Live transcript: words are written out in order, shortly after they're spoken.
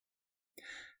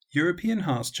European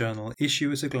Hearts Journal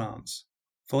Issue at a Glance,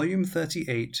 Volume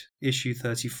 38, Issue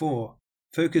 34,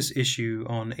 Focus Issue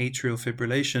on Atrial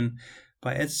Fibrillation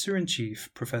by Editor-in-Chief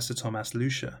Professor Thomas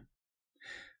Lüscher.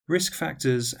 Risk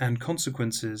Factors and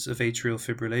Consequences of Atrial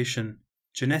Fibrillation,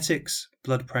 Genetics,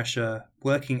 Blood Pressure,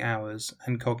 Working Hours,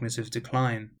 and Cognitive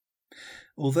Decline.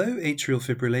 Although atrial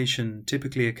fibrillation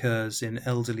typically occurs in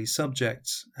elderly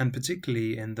subjects, and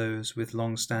particularly in those with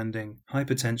long-standing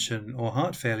hypertension or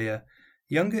heart failure,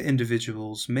 younger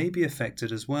individuals may be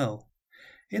affected as well.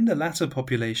 In the latter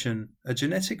population, a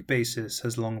genetic basis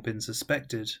has long been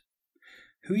suspected.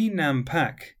 Hui Nam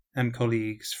Pak and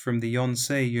colleagues from the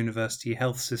Yonsei University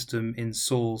Health System in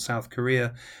Seoul, South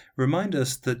Korea, remind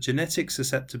us that genetic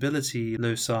susceptibility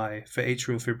loci for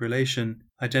atrial fibrillation,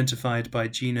 identified by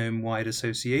genome-wide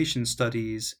association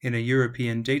studies in a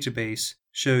European database,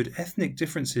 showed ethnic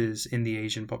differences in the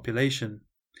Asian population.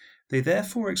 They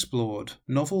therefore explored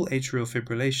novel atrial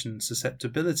fibrillation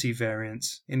susceptibility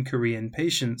variants in Korean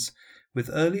patients with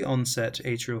early onset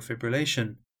atrial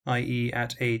fibrillation, i.e.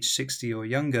 at age 60 or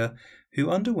younger, who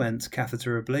underwent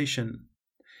catheter ablation.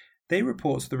 They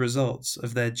report the results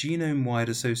of their genome-wide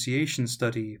association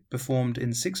study performed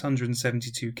in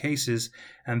 672 cases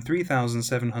and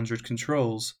 3,700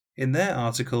 controls in their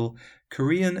article,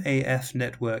 Korean AF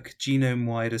Network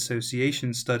Genome-Wide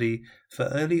Association Study for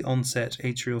Early Onset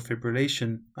Atrial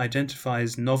Fibrillation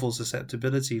Identifies Novel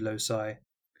Susceptibility Loci.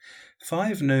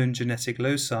 5 known genetic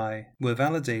loci were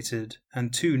validated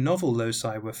and 2 novel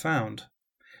loci were found.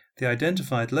 The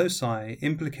identified loci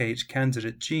implicate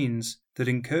candidate genes that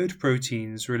encode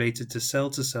proteins related to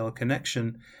cell-to-cell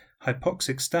connection,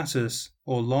 hypoxic status,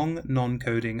 or long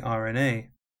non-coding RNA.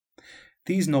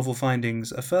 These novel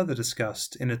findings are further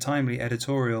discussed in a timely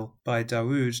editorial by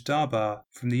Dawood Darbar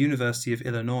from the University of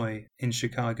Illinois in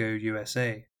Chicago,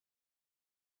 USA.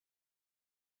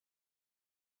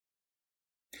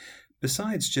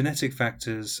 Besides genetic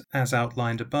factors, as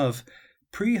outlined above,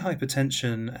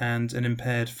 prehypertension and an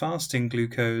impaired fasting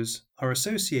glucose are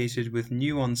associated with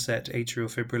new-onset atrial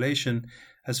fibrillation,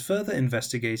 as further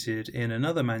investigated in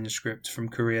another manuscript from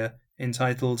Korea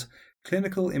entitled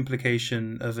Clinical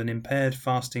Implication of an Impaired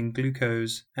Fasting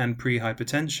Glucose and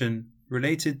Prehypertension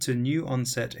Related to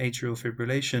New-Onset Atrial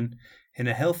Fibrillation in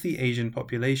a Healthy Asian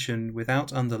Population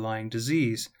Without Underlying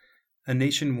Disease, a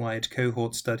nationwide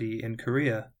cohort study in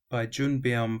Korea by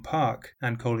Junbeom Park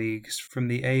and colleagues from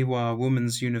the Awa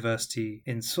Women's University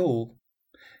in Seoul.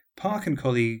 Park and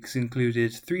colleagues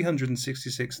included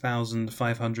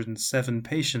 366,507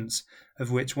 patients,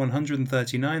 of which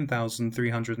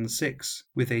 139,306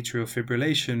 with atrial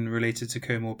fibrillation related to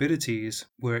comorbidities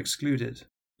were excluded.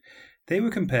 They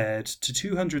were compared to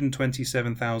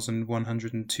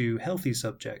 227,102 healthy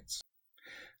subjects.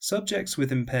 Subjects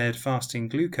with impaired fasting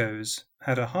glucose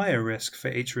had a higher risk for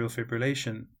atrial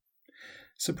fibrillation.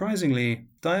 Surprisingly,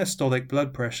 diastolic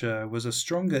blood pressure was a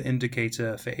stronger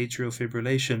indicator for atrial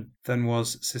fibrillation than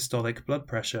was systolic blood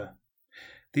pressure.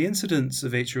 The incidence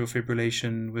of atrial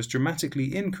fibrillation was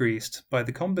dramatically increased by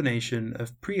the combination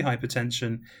of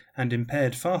prehypertension and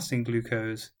impaired fasting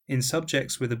glucose in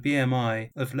subjects with a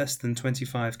BMI of less than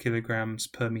 25 kilograms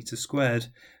per meter squared,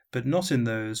 but not in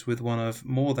those with one of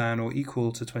more than or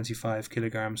equal to 25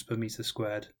 kilograms per meter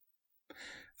squared.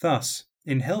 Thus,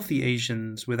 in healthy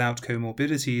Asians without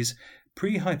comorbidities,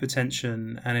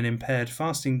 prehypertension and an impaired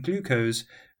fasting glucose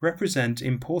represent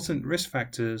important risk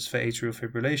factors for atrial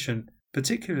fibrillation,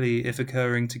 particularly if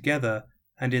occurring together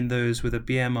and in those with a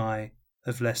BMI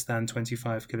of less than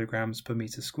 25 kilograms per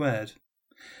meter squared.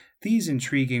 These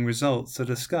intriguing results are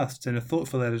discussed in a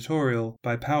thoughtful editorial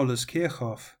by Paulus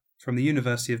Kirchhoff from the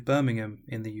University of Birmingham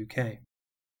in the UK.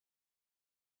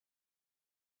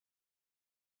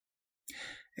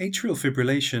 Atrial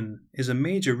fibrillation is a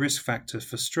major risk factor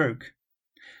for stroke.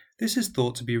 This is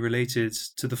thought to be related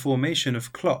to the formation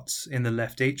of clots in the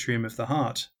left atrium of the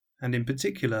heart, and in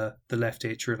particular the left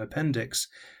atrial appendix,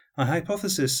 a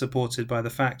hypothesis supported by the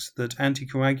fact that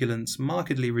anticoagulants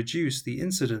markedly reduce the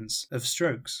incidence of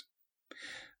strokes.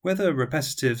 Whether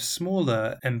repetitive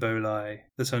smaller emboli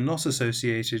that are not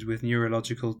associated with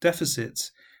neurological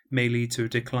deficits may lead to a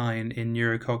decline in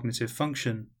neurocognitive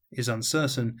function is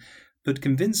uncertain, but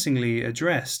convincingly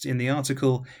addressed in the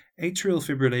article Atrial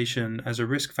Fibrillation as a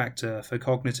Risk Factor for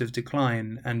Cognitive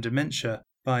Decline and Dementia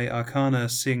by Archana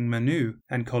Singh Manu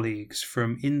and colleagues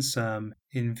from INSERM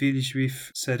in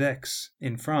Villejuif-Cedex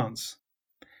in France.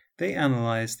 They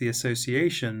analysed the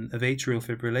association of atrial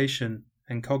fibrillation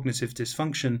and cognitive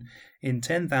dysfunction in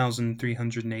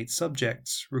 10,308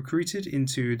 subjects recruited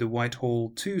into the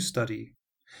Whitehall 2 study.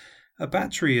 A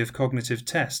battery of cognitive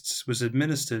tests was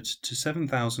administered to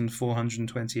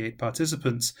 7,428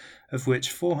 participants, of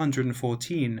which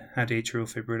 414 had atrial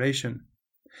fibrillation.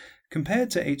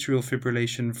 Compared to atrial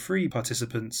fibrillation-free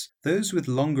participants, those with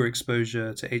longer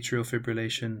exposure to atrial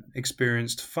fibrillation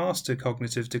experienced faster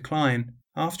cognitive decline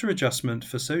after adjustment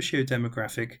for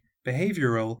socio-demographic,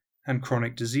 behavioral, and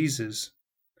chronic diseases.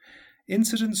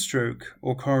 Incident stroke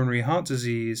or coronary heart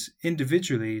disease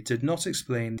individually did not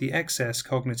explain the excess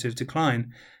cognitive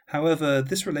decline. However,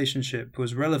 this relationship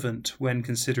was relevant when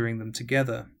considering them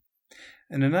together.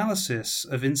 An analysis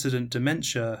of incident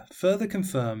dementia further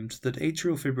confirmed that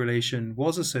atrial fibrillation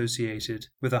was associated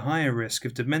with a higher risk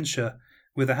of dementia,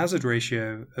 with a hazard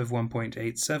ratio of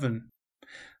 1.87.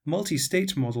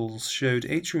 Multi-state models showed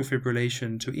atrial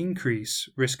fibrillation to increase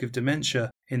risk of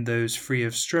dementia in those free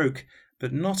of stroke,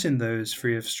 but not in those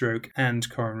free of stroke and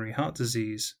coronary heart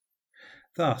disease.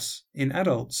 Thus, in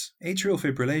adults, atrial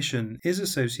fibrillation is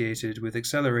associated with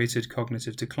accelerated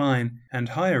cognitive decline and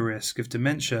higher risk of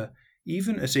dementia,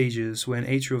 even at ages when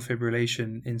atrial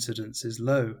fibrillation incidence is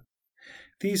low.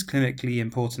 These clinically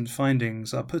important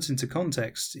findings are put into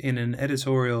context in an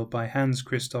editorial by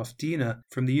Hans-Christoph Diener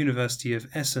from the University of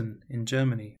Essen in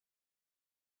Germany.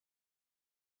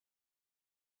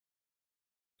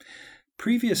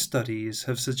 Previous studies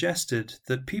have suggested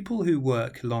that people who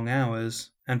work long hours,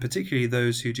 and particularly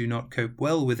those who do not cope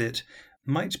well with it,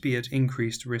 might be at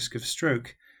increased risk of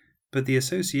stroke, but the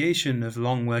association of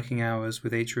long working hours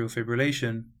with atrial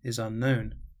fibrillation is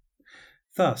unknown.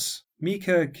 Thus,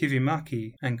 Mika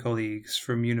Kivimaki and colleagues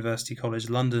from University College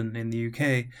London in the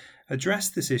UK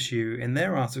addressed this issue in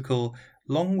their article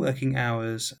Long Working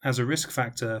Hours as a Risk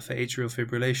Factor for Atrial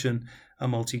Fibrillation, a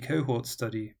Multi-Cohort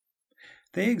Study.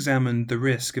 They examined the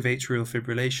risk of atrial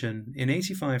fibrillation in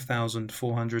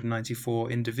 85,494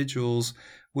 individuals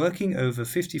working over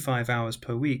 55 hours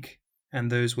per week and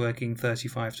those working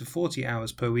 35 to 40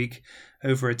 hours per week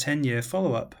over a 10-year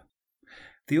follow-up.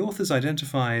 The authors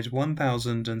identified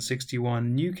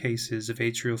 1,061 new cases of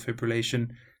atrial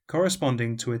fibrillation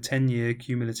corresponding to a 10-year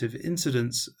cumulative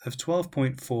incidence of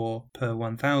 12.4 per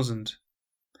 1,000.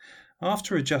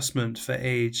 After adjustment for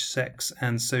age, sex,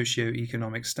 and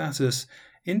socio-economic status,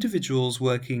 individuals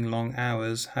working long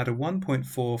hours had a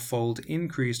 1.4-fold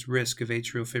increased risk of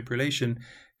atrial fibrillation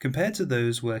compared to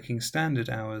those working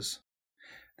standard hours.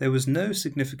 There was no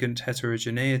significant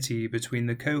heterogeneity between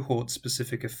the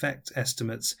cohort-specific effect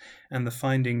estimates, and the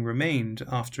finding remained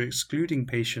after excluding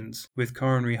patients with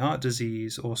coronary heart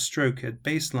disease or stroke at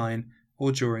baseline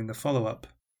or during the follow-up.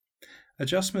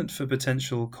 Adjustment for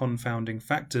potential confounding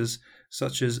factors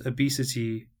such as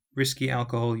obesity, risky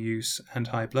alcohol use, and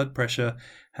high blood pressure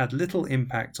had little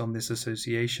impact on this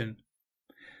association.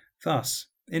 Thus,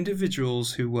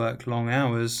 individuals who work long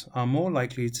hours are more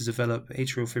likely to develop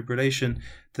atrial fibrillation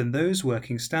than those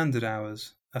working standard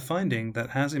hours, a finding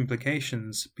that has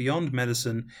implications beyond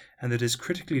medicine and that is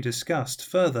critically discussed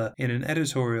further in an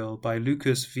editorial by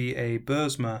Lucas V. A.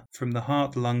 Boersma from the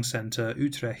Heart Lung Center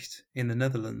Utrecht in the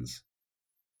Netherlands.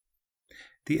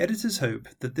 The editors hope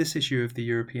that this issue of the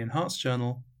European Hearts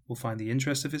Journal will find the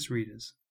interest of its readers.